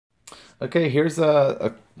Okay, here's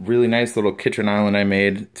a really nice little kitchen island I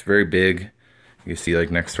made. It's very big. You see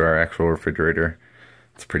like next to our actual refrigerator.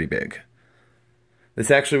 It's pretty big.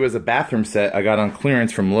 This actually was a bathroom set I got on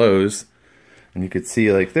clearance from Lowe's. And you could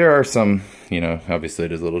see like there are some, obviously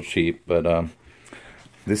it is a little cheap, but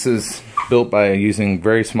this is built by using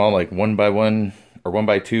very small like 1x1 or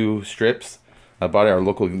 1x2 strips. I bought it at our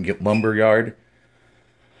local lumber yard.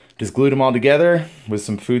 Just glued them all together with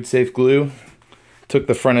some food safe glue. Took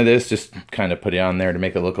the front of this, just kind of put it on there to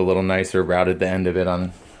make it look a little nicer. Routed the end of it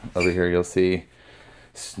on over here, you'll see.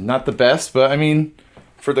 It's not the best, but I mean,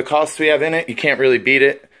 for the cost we have in it, you can't really beat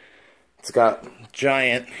it. It's got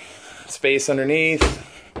giant space underneath,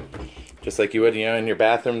 just like you would, in your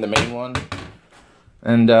bathroom, the main one.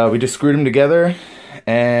 And we just screwed them together,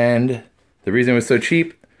 and the reason it was so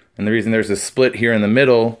cheap, and the reason there's a split here in the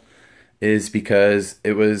middle, is because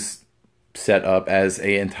it was set up as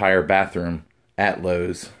an entire bathroom at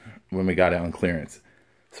Lowe's when we got it on clearance.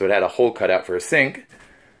 So it had a hole cut out for a sink,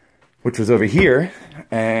 which was over here,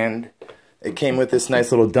 and it came with this nice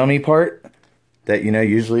little dummy part that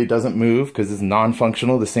usually doesn't move because it's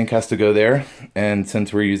non-functional. The sink has to go there, and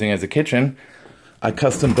since we're using it as a kitchen, I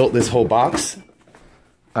custom built this whole box.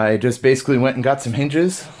 I just basically went and got some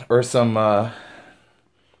hinges or some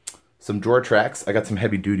drawer tracks. I got some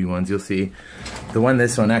heavy duty ones, you'll see.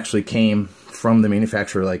 This one actually came from the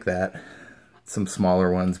manufacturer like that. Some smaller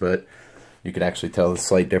ones, but you could actually tell the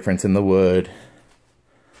slight difference in the wood.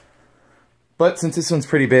 But since this one's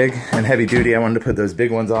pretty big and heavy duty, I wanted to put those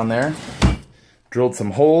big ones on there. Drilled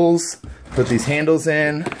some holes, put these handles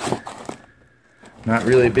in. Not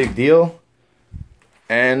really a big deal.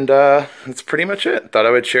 And that's pretty much it. Thought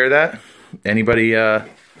I would share that. Anybody that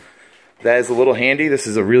is a little handy, this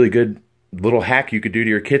is a really good little hack you could do to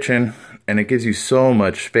your kitchen, and it gives you so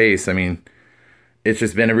much space. I mean, it's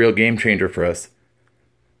just been a real game changer for us.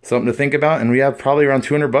 Something to think about, and we have probably around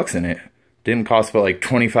 200 bucks in it. Didn't cost but like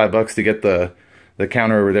 25 bucks to get the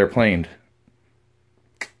counter over there planed.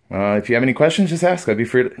 If you have any questions, just ask. I'd be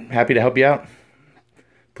happy to help you out.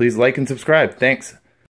 Please like and subscribe. Thanks.